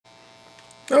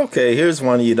Okay, here's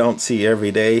one you don't see every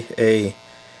day, a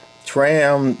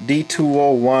Tram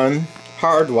D201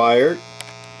 Hardwired,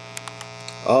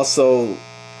 also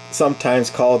sometimes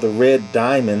called the Red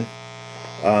Diamond.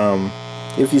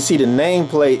 If you see the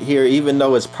nameplate here, even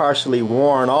though it's partially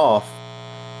worn off,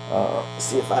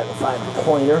 see if I can find a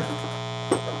pointer.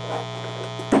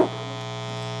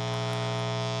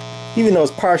 Even though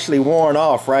it's partially worn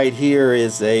off, right here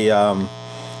is a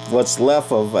what's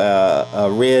left of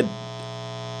a red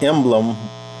emblem,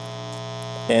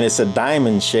 and it's a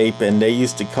diamond shape, and they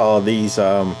used to call these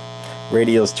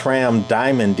radios Tram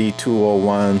Diamond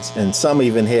D201s, and some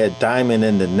even had diamond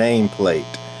in the nameplate.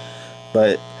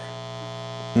 But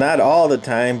not all the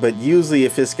time, but usually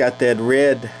if it's got that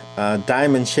red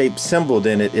diamond shaped symbol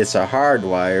in it, it's a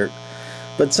hardwired.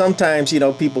 But sometimes, you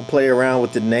know, people play around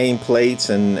with the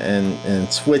nameplates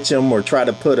and switch them, or try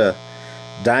to put a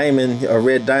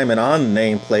red diamond on the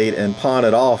nameplate and pawn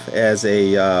it off as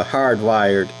a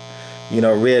hardwired, you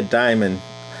know, red diamond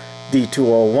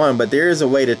D201. But there is a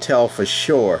way to tell for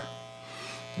sure.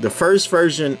 The first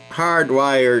version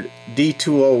hardwired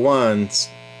D201s,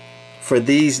 for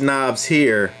these knobs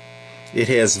here, it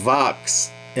has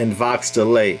Vox and Vox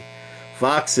delay.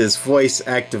 Vox is voice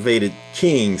activated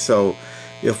keying, so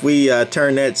if we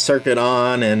turn that circuit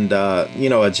on and you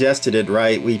know, adjusted it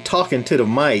right, we talking to the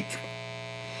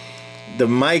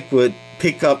mic would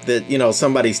pick up that, you know,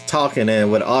 somebody's talking,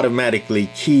 and would automatically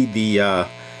key the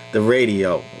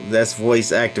radio. That's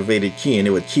voice activated keying. It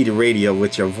would key the radio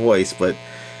with your voice. But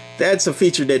that's a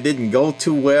feature that didn't go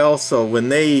too well, so when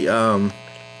they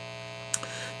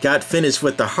got finished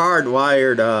with the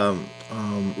hardwired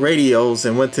radios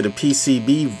and went to the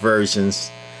PCB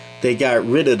versions, they got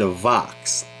rid of the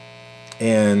Vox.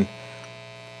 And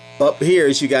up here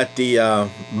is you got the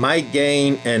mic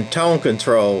gain and tone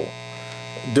control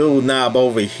dual knob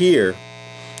over here.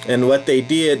 And what they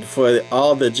did for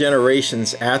all the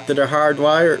generations after the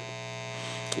hardwired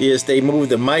is they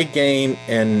moved the mic gain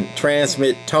and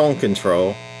transmit tone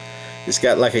control. It's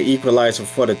got like an equalizer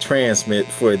for the transmit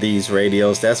for these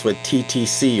radios. That's what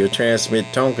TTC, or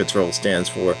transmit tone control, stands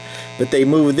for. But they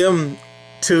moved them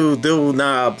two dual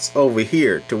knobs over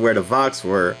here to where the Vox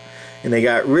were, and they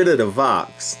got rid of the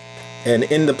Vox. And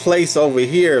in the place over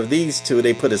here of these two,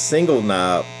 they put a single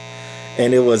knob,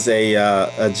 and it was a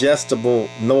adjustable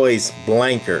noise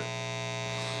blanker.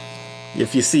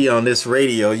 If you see on this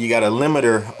radio, you got a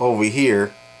limiter over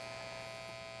here,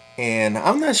 and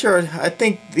I'm not sure, I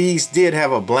think these did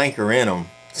have a blanker in them.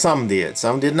 Some did,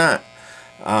 some did not.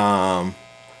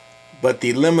 But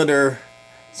the limiter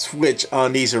switch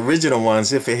on these original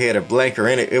ones, if it had a blanker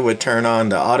in it, it would turn on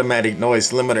the automatic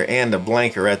noise limiter and the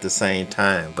blanker at the same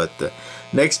time. But the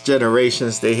next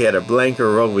generations, they had a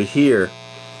blanker over here,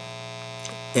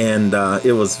 and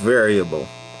it was variable.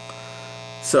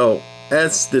 So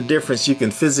that's the difference you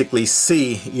can physically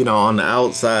see, you know, on the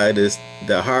outside. Is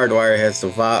the hardwire has the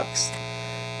Vox,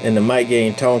 and the mic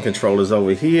gain tone controllers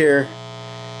over here.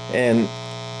 And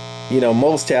you know,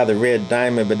 most have the red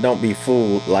diamond, but don't be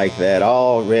fooled like that.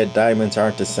 All red diamonds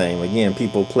aren't the same. Again,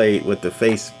 people played with the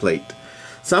faceplate.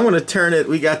 So I'm going to turn it.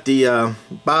 We got the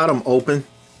bottom open,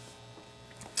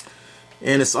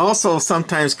 and it's also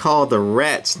sometimes called the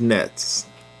rat's nets.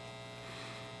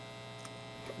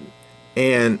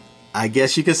 And I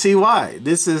guess you can see why.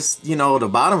 This is, you know, the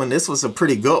bottom, and this was a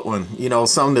pretty good one. You know,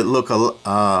 some that look a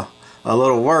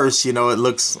little worse. You know, it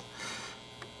looks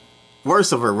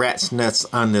worse of a rat's nuts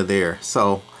under there.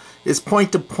 So it's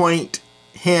point-to-point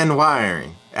hand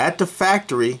wiring. At the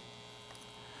factory,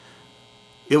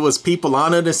 it was people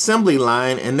on an assembly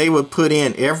line, and they would put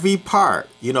in every part.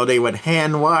 You know, they would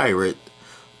hand wire it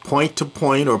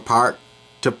point-to-point or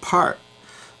part-to-part.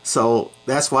 So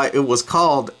that's why it was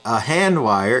called a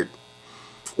hand-wired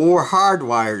or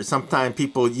hardwired. Sometimes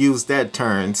people use that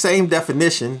term. Same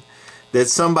definition, that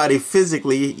somebody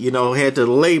physically, you know, had to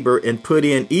labor and put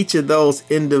in each of those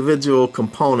individual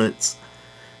components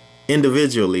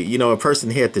individually. You know, a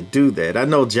person had to do that. I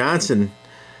know Johnson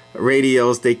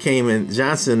radios, they came in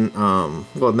Johnson,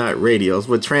 well, not radios,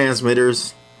 but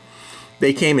transmitters.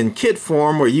 They came in kit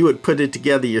form where you would put it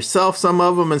together yourself, some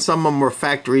of them, and some of them were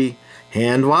factory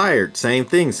hand wired. Same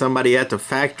thing. Somebody at the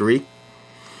factory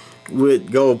would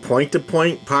go point to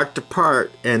point, part to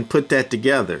part, and put that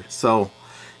together. So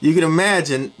you can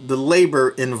imagine the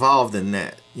labor involved in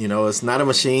that. You know, it's not a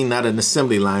machine, not an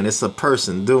assembly line. It's a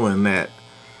person doing that,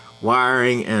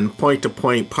 wiring and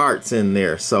point-to-point parts in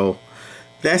there. So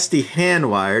that's the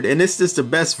hand-wired, and this is the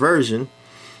best version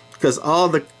because all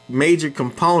the major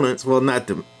components, well,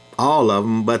 not all of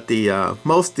them, but the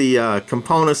most the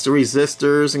components, the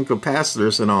resistors and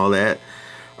capacitors and all that,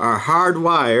 are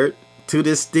hardwired to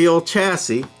this steel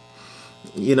chassis,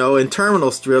 you know, and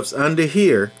terminal strips under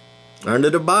here, under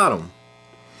the bottom.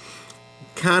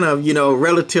 Kind of, you know,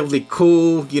 relatively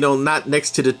cool, you know, not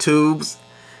next to the tubes.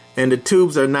 And the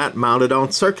tubes are not mounted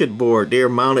on circuit board. They're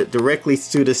mounted directly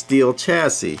to the steel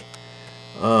chassis.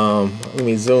 Let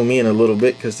me zoom in a little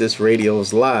bit because this radio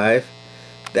is live.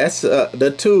 That's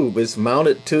the tube is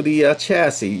mounted to the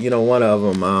chassis. You know, one of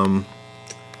them.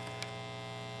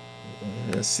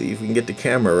 Let's see if we can get the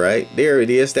camera right. There it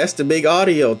is. That's the big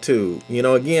audio tube. You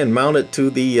know, again, mounted to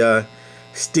the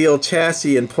steel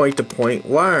chassis and point-to-point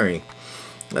wiring.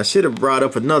 I should have brought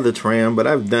up another tram, but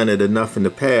I've done it enough in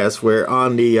the past where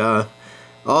on the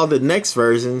all the next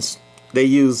versions, they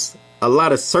use a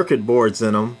lot of circuit boards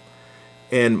in them,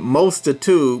 and most of the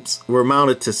tubes were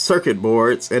mounted to circuit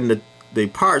boards, and the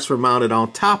parts were mounted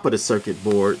on top of the circuit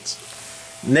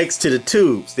boards next to the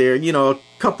tubes. There, you know, a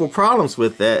couple problems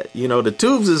with that. You know, the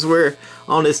tubes is where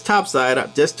on this top side,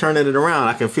 I'm just turning it around,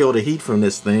 I can feel the heat from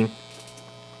this thing.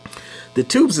 The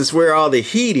tubes is where all the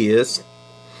heat is.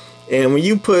 And when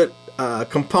you put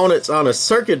components on a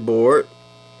circuit board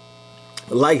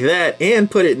like that and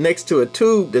put it next to a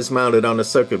tube that's mounted on a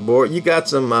circuit board, you got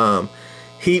some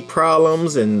heat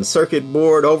problems and circuit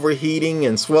board overheating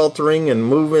and sweltering and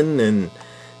moving and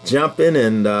jumping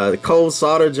and cold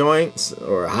solder joints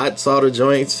or hot solder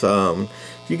joints.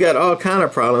 You got all kind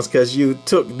of problems because you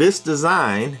took this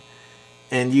design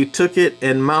and you took it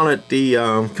and mounted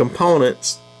the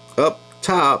components up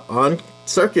top on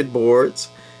circuit boards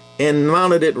and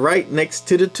mounted it right next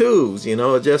to the tubes. You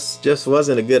know, it just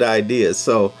wasn't a good idea.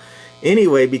 So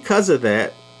anyway, because of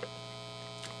that,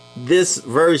 this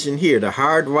version here, the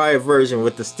hardwired version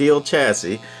with the steel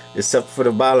chassis, except for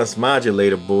the balance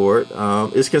modulator board,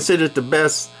 is considered the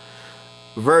best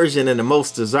version and the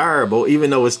most desirable, even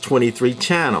though it's 23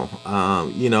 channel.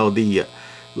 You know, the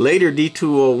later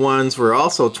D201s were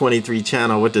also 23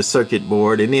 channel with the circuit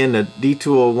board, and then the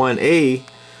D201A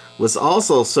was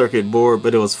also circuit board,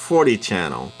 but it was 40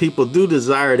 channel. People do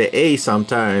desire the A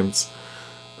sometimes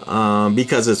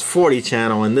because it's 40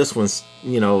 channel, and this one's,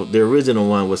 you know, the original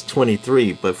one was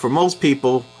 23. But for most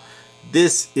people,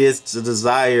 this is the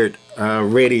desired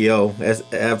radio as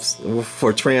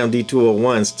for Tram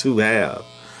D201s to have,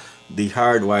 the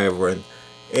hardwired one.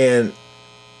 And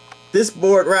this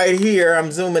board right here,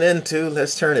 I'm zooming into,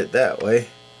 let's turn it that way.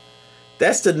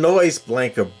 That's the noise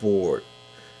blanker board.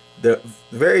 The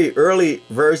very early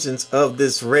versions of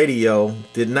this radio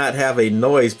did not have a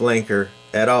noise blanker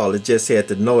at all. It just had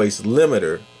the noise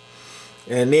limiter.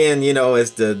 And then, you know,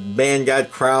 as the band got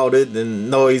crowded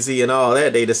and noisy and all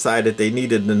that, they decided they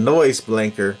needed the noise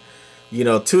blanker, you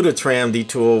know, to the Tram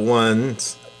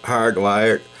D201's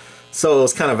hardwired. So it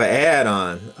was kind of an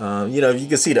add-on. You know, you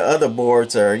can see the other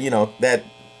boards are, you know, that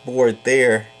board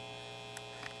there.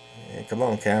 Yeah, come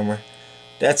on, camera.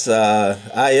 That's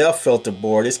IF filter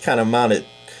board. It's kind of mounted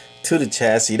to the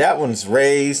chassis. That one's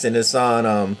raised and it's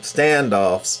on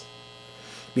standoffs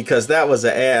because that was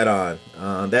an add-on.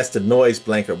 That's the noise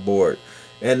blanker board.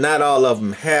 And not all of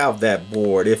them have that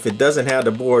board. If it doesn't have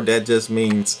the board, that just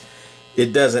means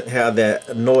it doesn't have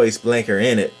that noise blanker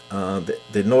in it.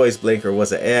 The noise blanker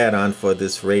was an add-on for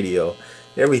this radio.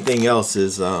 Everything else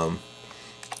is,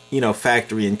 you know,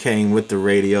 factory and came with the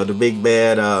radio. The big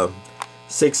bad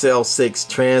 6L6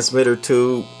 transmitter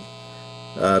tube,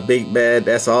 big bad,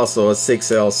 that's also a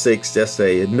 6L6, just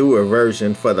a newer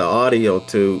version for the audio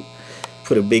tube.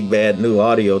 Put a big bad new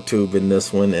audio tube in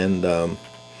this one. And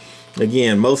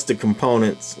again, most of the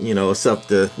components, you know, except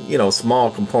the, you know,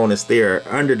 small components there,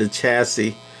 are under the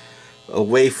chassis,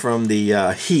 away from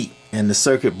the heat and the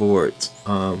circuit boards.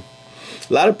 A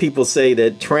lot of people say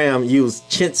that Tram used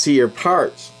chintzier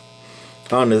parts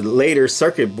on the later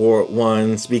circuit board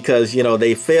ones because, you know,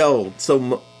 they failed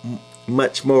so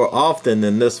much more often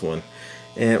than this one.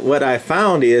 And what I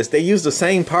found is they use the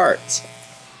same parts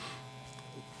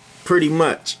pretty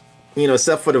much, you know,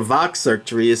 except for the Vox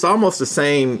circuitry. It's almost the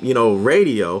same, you know,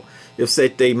 radio, if say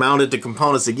they mounted the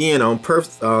components again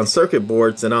on circuit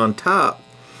boards. And on top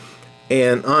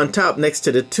next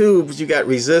to the tubes, you got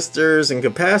resistors and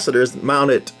capacitors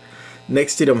mounted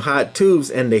next to them hot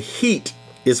tubes, and the heat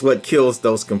is what kills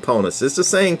those components. It's the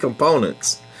same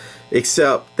components,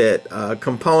 except that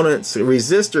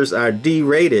resistors are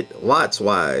derated watts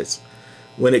wise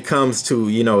when it comes to,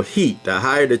 you know, heat. The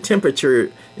higher the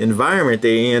temperature environment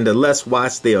they're in, the less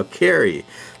watts they'll carry.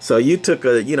 So you took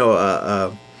a, you know,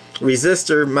 a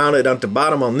resistor mounted on the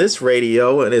bottom on this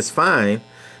radio and it's fine,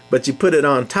 but you put it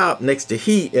on top next to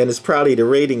heat and it's probably the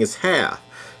rating is half.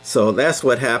 So that's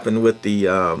what happened with the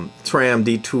Tram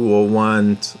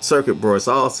D201 circuit boards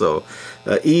also.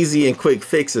 Easy and quick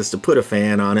fix is to put a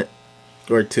fan on it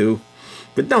or two.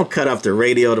 But don't cut off the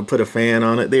radio to put a fan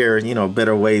on it. There are, you know,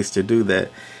 better ways to do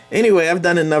that. Anyway, I've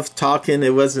done enough talking.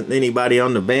 There wasn't anybody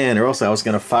on the band, or else I was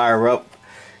going to fire up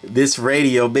this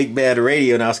radio, big bad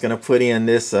radio, and I was going to put in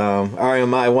this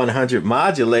RMI 100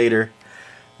 modulator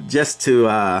just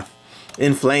to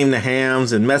inflame the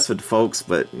hams and mess with folks.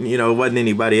 But, you know, wasn't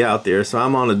anybody out there. So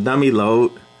I'm on a dummy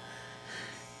load.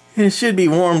 And it should be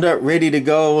warmed up, ready to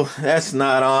go. That's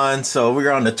not on. So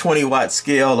we're on the 20 watt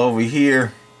scale over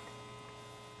here.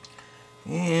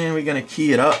 And we're going to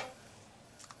key it up.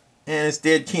 And it's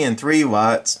dead keying 3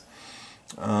 watts.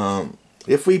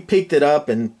 If we picked it up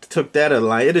and took that a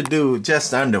line, it'd do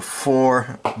just under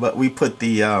 4. But we put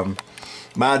the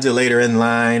modulator in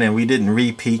line and we didn't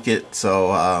re-peak it.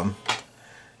 So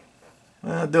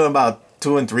doing about 2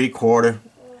 3/4.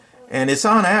 And it's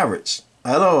on average.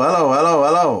 Hello, hello, hello,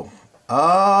 hello.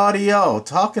 Audio.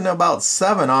 Talking about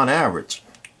 7 on average.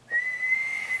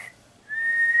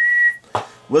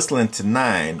 Whistling to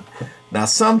 9. Now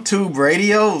some tube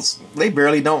radios, they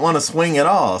barely don't want to swing at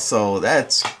all, so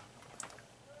that's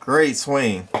great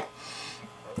swing.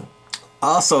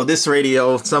 Also, this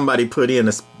radio, somebody put in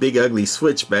a big ugly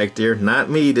switch back there. Not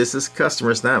me, this is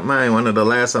customers, not mine. One of the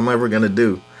last I'm ever gonna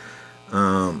do.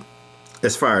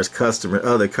 As far as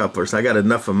other couplers, I got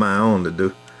enough of my own to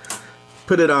do.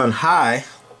 Put it on high,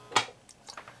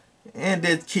 and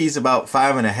it keys about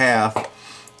 5.5.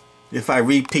 If I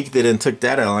re-peaked it and took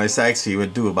that out, I actually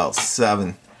would do about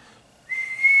 7.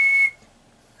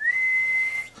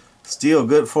 Still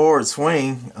good forward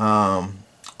swing on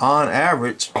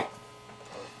average.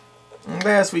 And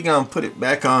last we're gonna put it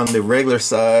back on the regular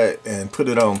side and put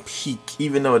it on peak,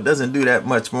 even though it doesn't do that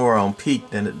much more on peak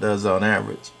than it does on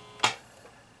average.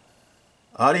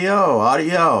 Audio,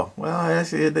 audio. Well,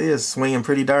 actually it is swinging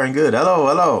pretty darn good. Hello,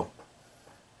 hello.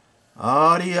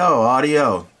 Audio,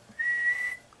 audio.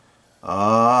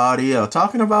 Audio.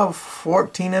 Talking about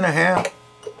 14.5.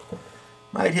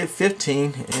 Might hit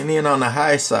 15. And then on the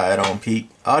high side on peak.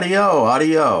 Audio,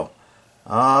 audio.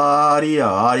 Audio,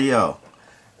 audio.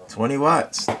 20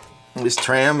 watts. This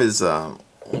Tram is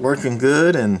working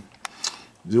good and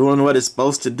doing what it's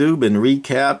supposed to do. Been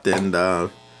recapped, and the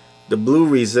blue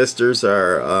resistors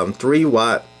are 3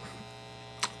 watt,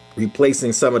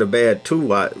 replacing some of the bad 2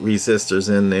 watt resistors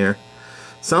in there.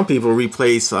 Some people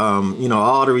replace you know,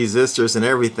 all the resistors and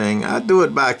everything. I do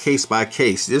it by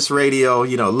case. This radio,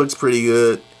 you know, looks pretty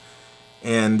good,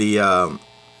 and the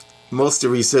most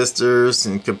of the resistors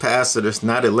and capacitors,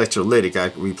 not electrolytic, I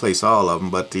replace all of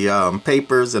them, but the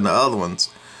papers and the other ones,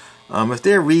 if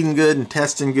they're reading good and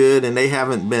testing good and they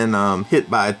haven't been hit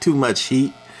by too much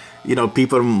heat, you know,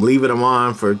 people leaving them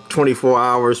on for 24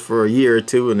 hours for a year or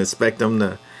two and expect them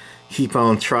to keep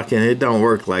on trucking. It don't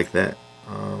work like that.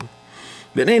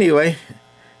 But anyway,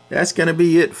 that's gonna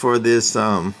be it for this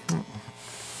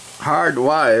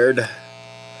hardwired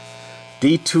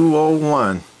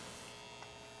D201.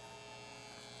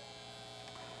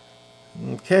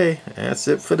 Okay, that's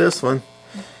it for this one.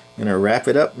 I'm gonna wrap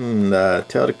it up and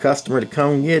tell the customer to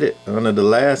come get it. One of the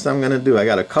last I'm gonna do. I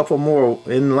got a couple more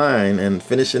in line and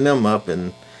finishing them up,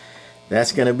 and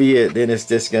that's gonna be it. Then it's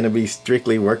just gonna be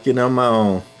strictly working on my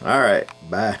own. All right,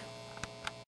 bye.